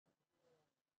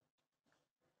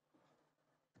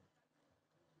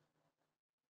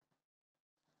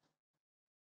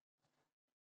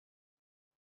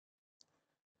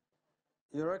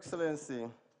Your Excellency,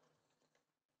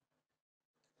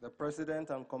 the President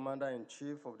and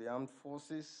Commander-in-Chief of the Armed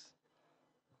Forces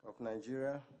of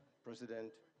Nigeria, President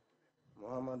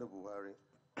Muhammadu Buhari,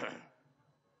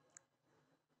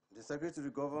 the Secretary to the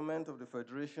Government of the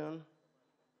Federation,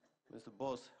 Mr.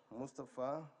 Boss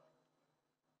Mustafa,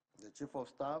 the Chief of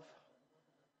Staff,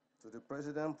 to the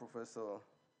President, Professor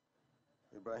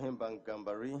Ibrahim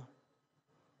Gambari,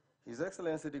 His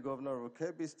Excellency the Governor of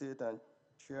Kebbi State and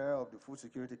Chair of the Food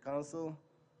Security Council,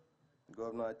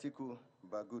 Governor Atiku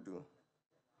Bagudu,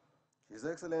 His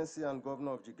Excellency and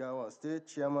Governor of Jigawa State,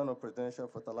 Chairman of Presidential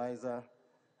Fertilizer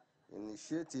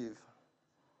Initiative,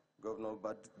 Governor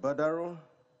Badaru,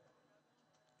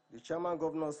 the Chairman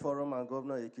Governors Forum and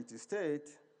Governor Ekiti State,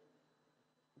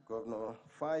 Governor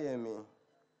Fayemi,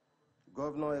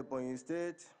 Governor Ebonyi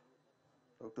State,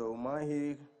 Dr.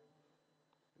 Umahi,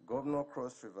 Governor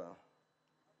Cross River,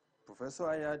 Professor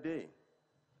Ayade,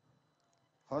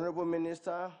 Honorable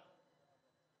Minister,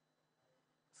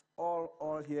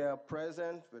 all here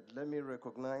present, but let me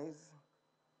recognize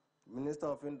Minister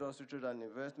of Industry, Trade and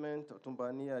Investment,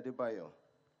 Otumbani Adebayo,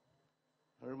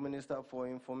 Honorable Minister for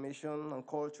Information and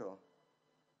Culture,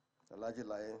 Alhaji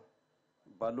Lai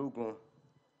Balogun,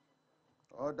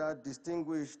 other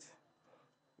distinguished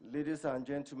ladies and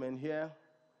gentlemen here,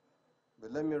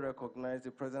 but let me recognize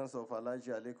the presence of Alhaji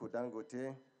Aliko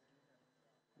Dangote,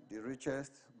 the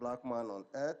richest black man on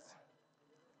earth.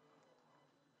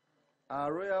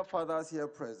 Our royal fathers here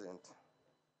present,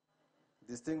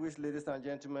 distinguished ladies and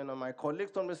gentlemen, and my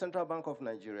colleagues from the Central Bank of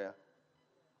Nigeria,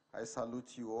 I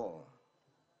salute you all.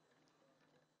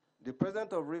 The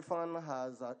President of RIFAN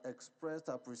has expressed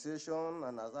appreciation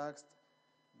and has asked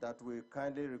that we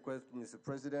kindly request Mr.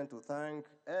 President to thank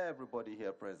everybody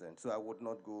here present. So I would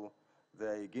not go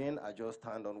there again. I just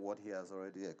stand on what he has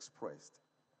already expressed.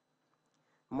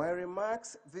 My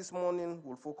remarks this morning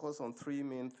will focus on three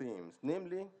main themes,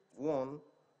 namely, one,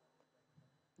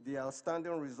 the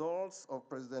outstanding results of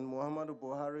President Muhammadu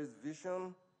Buhari's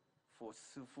vision for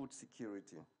food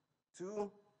security.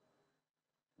 Two,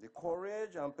 the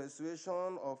courage and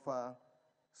persuasion of our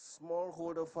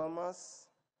smallholder farmers.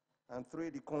 And three,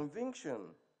 the conviction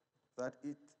that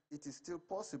it is still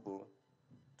possible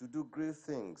to do great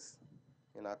things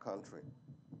in our country.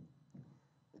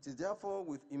 It is therefore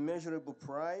with immeasurable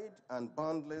pride and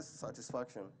boundless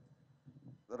satisfaction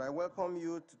that I welcome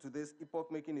you to today's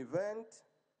epoch-making event,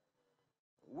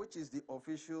 which is the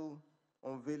official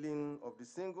unveiling of the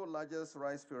single largest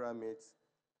rice pyramids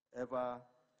ever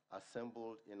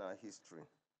assembled in our history.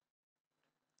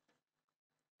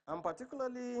 I'm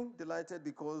particularly delighted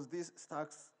because these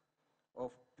stacks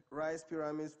of rice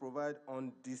pyramids provide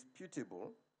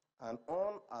undisputable and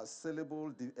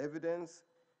unassailable evidence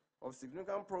of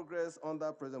significant progress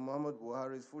under President Muhammadu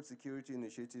Buhari's food security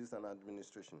initiatives and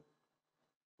administration.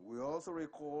 We also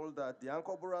recall that the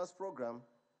Anchor Boras program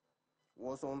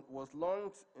was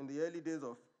launched in the early days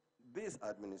of this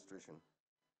administration.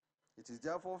 It is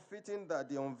therefore fitting that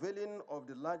the unveiling of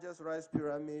the largest rice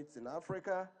pyramids in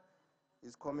Africa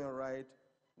is coming right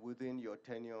within your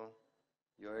tenure,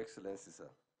 Your Excellency, sir.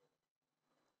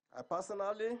 I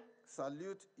personally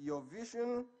salute your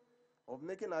vision of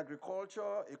making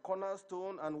agriculture a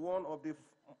cornerstone and one of the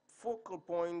focal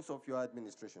points of your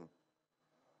administration.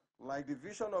 Like the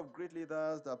vision of great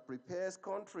leaders that prepares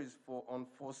countries for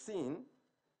unforeseen,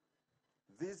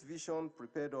 this vision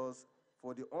prepared us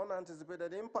for the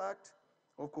unanticipated impact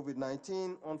of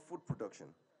COVID-19 on food production.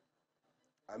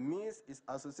 Amidst its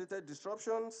associated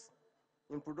disruptions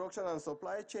in production and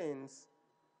supply chains,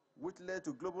 which led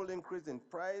to global increase in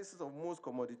prices of most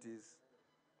commodities,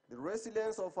 the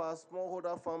resilience of our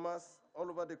smallholder farmers all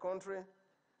over the country,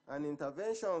 and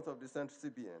interventions of the Central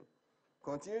CBN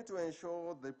continue to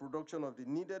ensure the production of the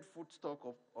needed food stock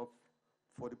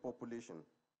for the population.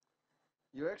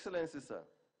 Your Excellency, sir,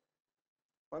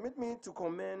 permit me to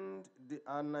commend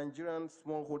our Nigerian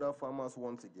smallholder farmers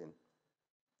once again,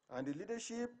 and the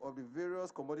leadership of the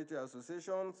various commodity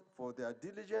associations for their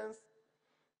diligence,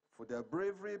 for their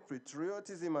bravery,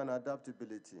 patriotism, and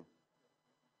adaptability.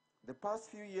 The past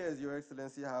few years, Your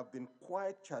Excellency, have been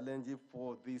quite challenging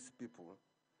for these people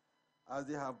as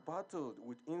they have battled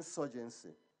with insurgency,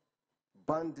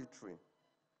 banditry,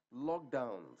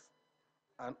 lockdowns,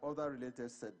 and other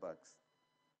related setbacks.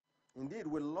 Indeed,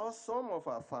 we lost some of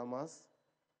our farmers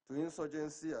to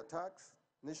insurgency attacks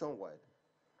nationwide,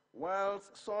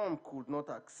 whilst some could not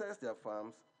access their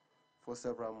farms for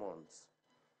several months.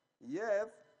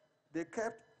 Yet, they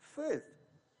kept faith.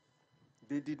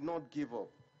 They did not give up.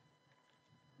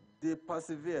 They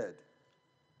persevered.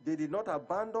 They did not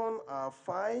abandon our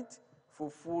fight for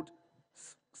food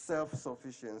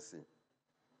self-sufficiency.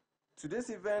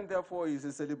 Today's event, therefore, is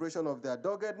a celebration of their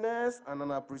doggedness and an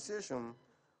appreciation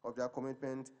of their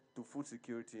commitment to food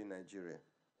security in Nigeria.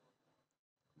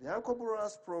 The Anchor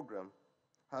Borrowers Program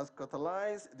has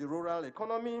catalyzed the rural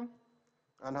economy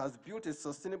and has built a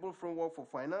sustainable framework for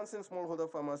financing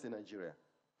smallholder farmers in Nigeria.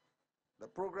 The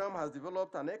program has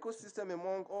developed an ecosystem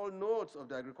among all nodes of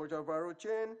the agricultural value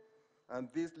chain, and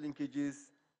these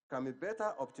linkages can be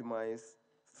better optimized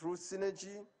through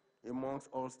synergy amongst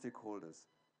all stakeholders.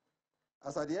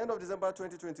 As at the end of December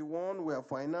 2021, we have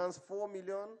financed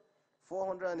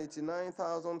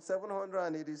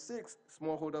 4,489,786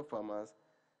 smallholder farmers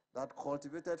that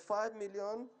cultivated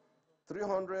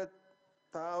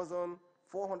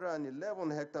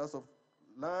 5,300,411 hectares of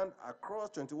land across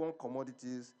 21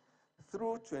 commodities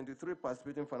through 23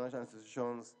 participating financial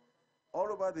institutions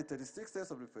all over the 36 states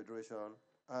of the Federation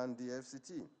and the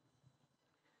FCT.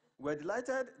 We're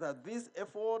delighted that these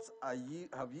efforts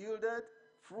have yielded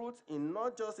fruits in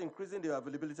not just increasing the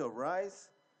availability of rice,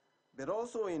 but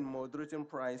also in moderating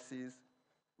prices,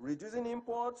 reducing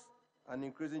imports, and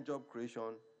increasing job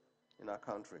creation in our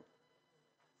country.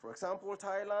 For example,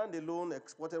 Thailand alone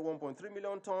exported 1.3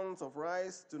 million tons of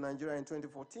rice to Nigeria in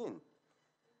 2014.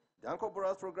 The Anchor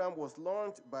Borrowers Program was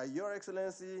launched by Your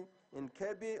Excellency in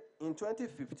Kebbi in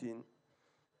 2015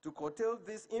 to curtail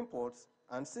these imports,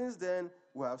 and since then,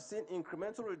 we have seen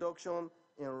incremental reduction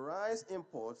in rice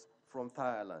imports from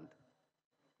Thailand.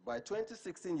 By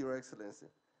 2016, Your Excellency,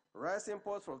 rice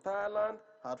imports from Thailand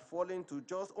had fallen to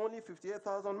just only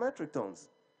 58,000 metric tons.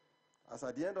 As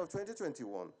at the end of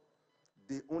 2021,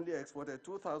 they only exported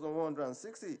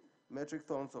 2,160 metric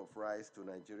tons of rice to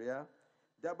Nigeria,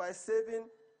 thereby saving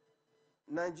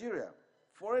Nigeria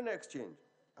foreign exchange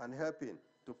and helping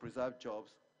to preserve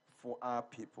jobs for our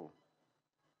people.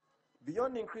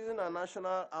 Beyond increasing our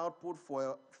national output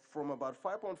from about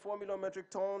 5.4 million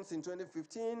metric tons in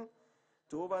 2015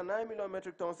 to over 9 million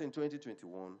metric tons in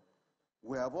 2021,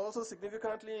 we have also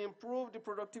significantly improved the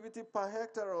productivity per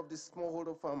hectare of the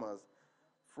smallholder farmers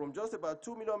from just about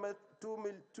 2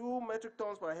 metric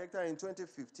tons per hectare in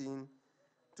 2015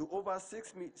 to over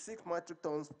 6 metric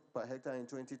tons per hectare in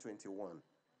 2021.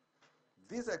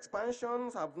 These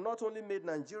expansions have not only made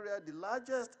Nigeria the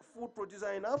largest food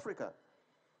producer in Africa,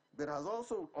 but has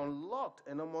also unlocked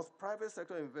enormous private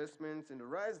sector investments in the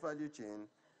rice value chain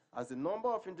as the number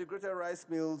of integrated rice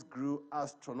mills grew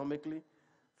astronomically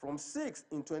from 6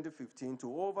 in 2015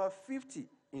 to over 50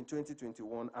 in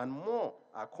 2021, and more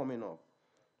are coming up,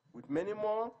 with many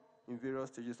more in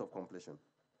various stages of completion.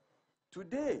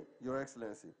 Today, Your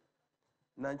Excellency,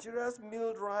 Nigeria's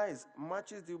milled rice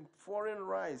matches the foreign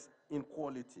rice in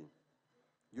quality.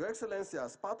 Your Excellency,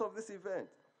 as part of this event,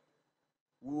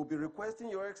 we will be requesting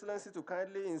Your Excellency to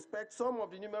kindly inspect some of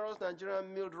the numerous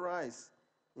Nigerian milled rice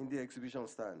in the exhibition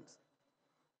stands.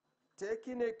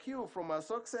 Taking a cue from our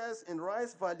success in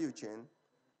rice value chain,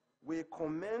 we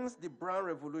commenced the brown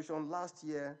revolution last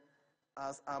year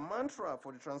as a mantra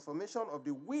for the transformation of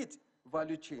the wheat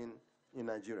value chain in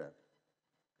Nigeria.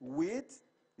 Wheat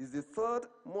is the third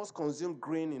most consumed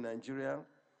grain in Nigeria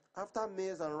after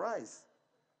maize and rice.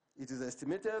 It is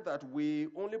estimated that we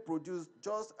only produce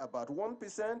just about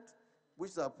 1%,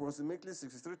 which is approximately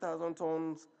 63,000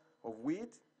 tons of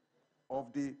wheat,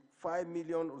 of the 5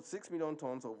 million or 6 million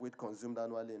tons of wheat consumed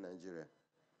annually in Nigeria.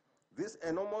 This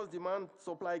enormous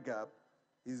demand-supply gap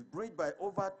is bridged by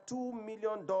over $2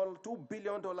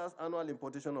 billion annual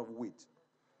importation of wheat,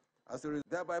 as a result,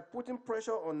 thereby putting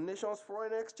pressure on nation's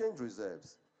foreign exchange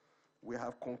reserves. We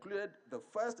have concluded the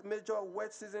first major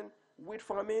wet season wheat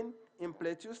farming in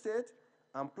Plateau State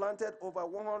and planted over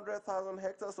 100,000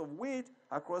 hectares of wheat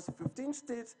across 15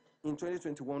 states in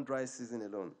 2021 dry season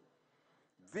alone.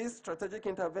 This strategic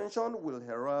intervention will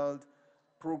herald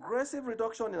progressive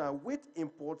reduction in our wheat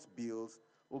imports bills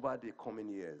over the coming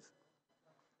years.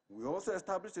 We also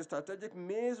established a strategic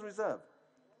maize reserve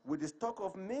with the stock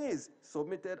of maize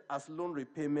submitted as loan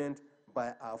repayment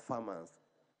by our farmers.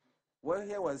 Well,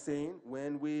 here we're saying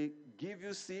when we give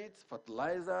you seeds,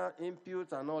 fertilizer,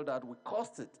 inputs, and all that, we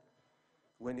cost it.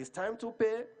 When it's time to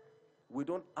pay, we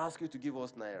don't ask you to give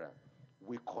us naira.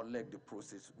 We collect the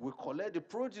proceeds. We collect the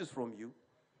produce from you,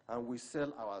 and we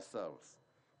sell ourselves,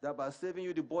 thereby saving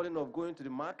you the burden of going to the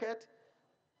market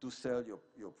to sell your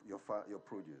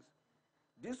produce.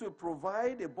 This will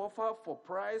provide a buffer for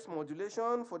price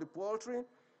modulation for the poultry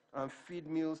and feed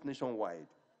mills nationwide.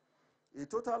 A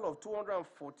total of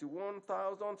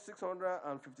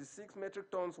 241,656 metric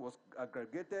tons was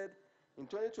aggregated in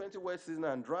 2020 wet season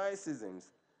and dry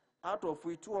seasons, out of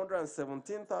which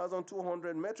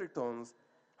 217,200 metric tons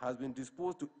has been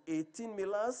disposed to 18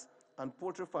 millers and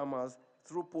poultry farmers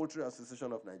through Poultry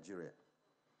Association of Nigeria.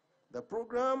 The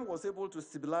program was able to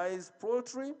stabilize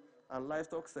poultry and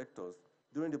livestock sectors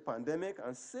during the pandemic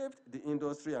and saved the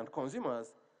industry and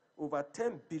consumers over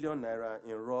 10 billion naira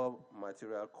in raw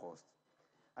material costs.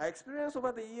 Our experience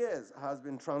over the years has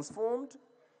been transformed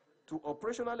to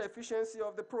operational efficiency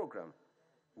of the program.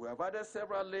 We have added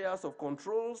several layers of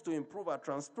controls to improve our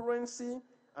transparency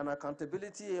and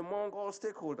accountability among all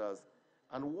stakeholders.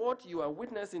 And what you are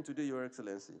witnessing today, Your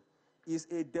Excellency, is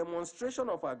a demonstration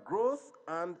of our growth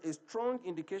and a strong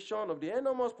indication of the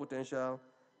enormous potential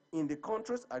in the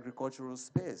country's agricultural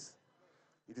space.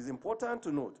 It is important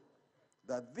to note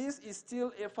that this is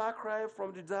still a far cry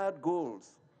from the desired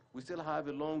goals. We still have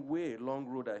a long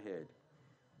road ahead.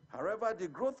 However, the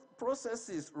growth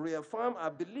processes reaffirm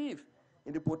our belief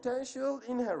in the potential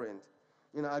inherent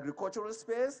in our agricultural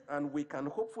space, and we can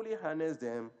hopefully harness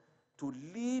them to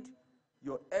lead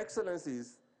Your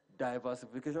Excellency's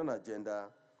diversification agenda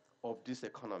of this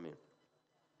economy.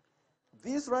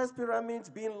 This rice pyramid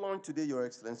being launched today, Your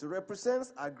Excellency,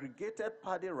 represents aggregated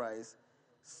paddy rice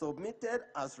submitted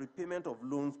as repayment of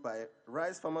loans by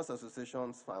Rice Farmers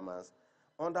Association's farmers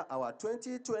under our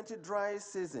 2020 dry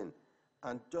season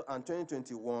and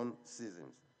 2021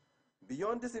 seasons.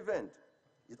 Beyond this event,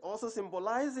 it also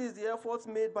symbolizes the efforts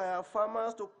made by our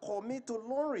farmers to commit to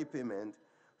loan repayment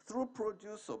through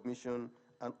produce submission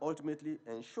and ultimately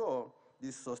ensure the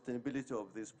sustainability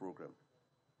of this program.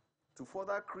 To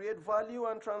further create value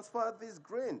and transfer these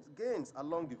gains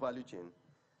along the value chain,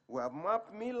 we have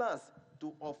mapped millers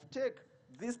to offtake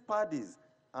these paddies,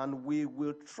 and we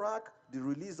will track the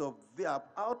release of their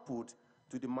output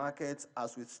to the markets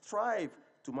as we strive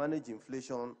to manage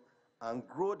inflation and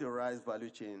grow the rice value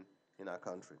chain in our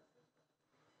country.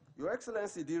 Your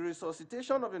Excellency, the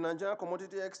resuscitation of the Nigerian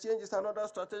Commodity Exchange is another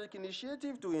strategic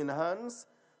initiative to enhance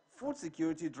food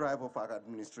security drive of our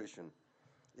administration.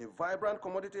 A vibrant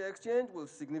commodity exchange will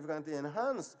significantly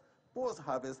enhance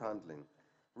post-harvest handling,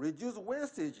 reduce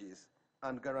wastages,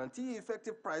 and guarantee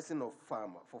effective pricing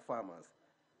for farmers.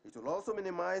 It will also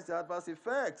minimize the adverse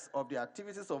effects of the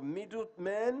activities of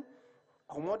middlemen,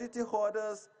 commodity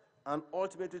hoarders, and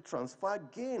ultimately transfer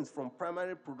gains from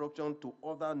primary production to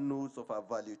other nodes of our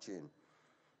value chain.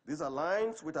 This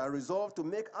aligns with our resolve to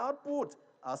make output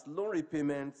as loan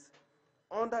repayments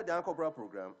under the ANCOBRA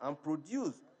program and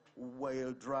produce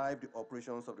will drive the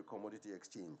operations of the commodity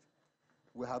exchange.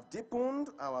 We have deepened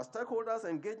our stakeholders'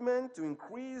 engagement to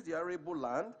increase the arable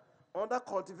land under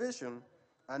cultivation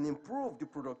and improve the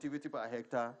productivity per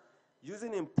hectare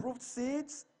using improved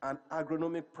seeds and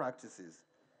agronomic practices.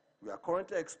 We are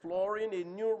currently exploring a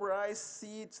new rice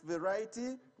seeds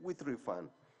variety with refund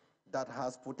that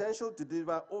has potential to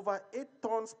deliver over 8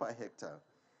 tons per hectare.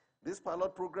 This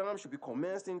pilot program should be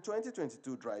commenced in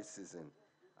 2022 dry season,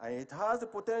 and it has the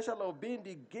potential of being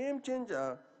the game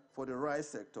changer for the rice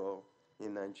sector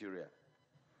in Nigeria.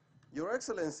 Your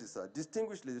Excellencies,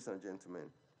 distinguished ladies and gentlemen,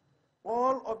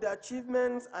 all of the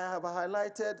achievements I have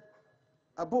highlighted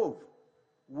above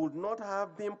would not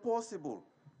have been possible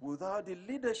without the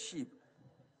leadership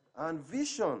and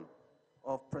vision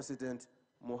of President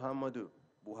Muhammadu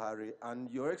Buhari. And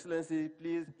Your Excellency,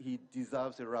 please, he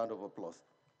deserves a round of applause.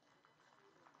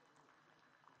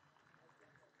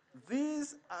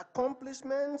 These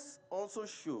accomplishments also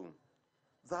show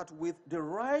that with the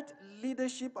right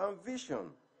leadership and vision,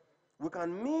 we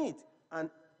can meet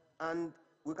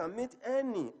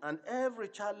any and every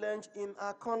challenge in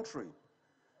our country.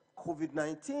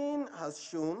 COVID-19 has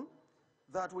shown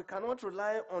that we cannot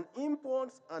rely on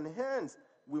imports, and hence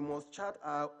we must chart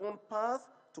our own path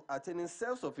to attaining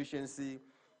self-sufficiency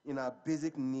in our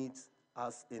basic needs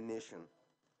as a nation.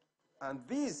 And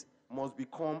this must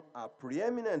become a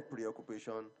preeminent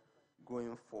preoccupation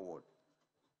going forward.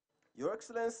 Your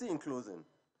Excellency, in closing,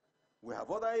 we have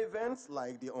other events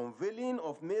like the unveiling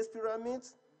of maize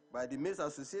pyramids by the Maize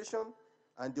Association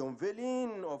and the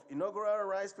unveiling of inaugural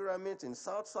rice pyramids in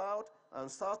South-South and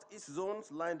Southeast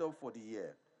zones lined up for the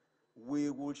year. We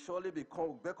will surely be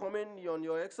becoming on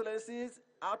Your Excellencies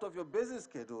out of your busy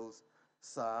schedules,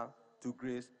 sir, to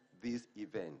grace these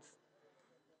events.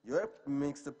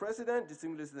 Mr. President,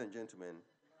 distinguished ladies and gentlemen,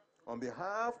 on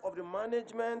behalf of the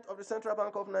management of the Central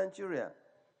Bank of Nigeria,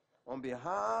 on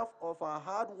behalf of our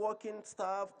hard-working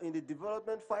staff in the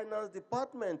Development Finance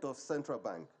Department of Central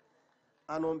Bank,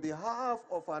 and on behalf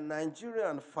of our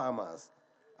Nigerian farmers,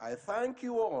 I thank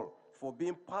you all for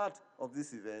being part of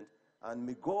this event, and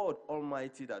may God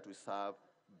Almighty that we serve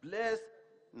bless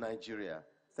Nigeria.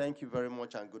 Thank you very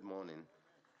much and good morning.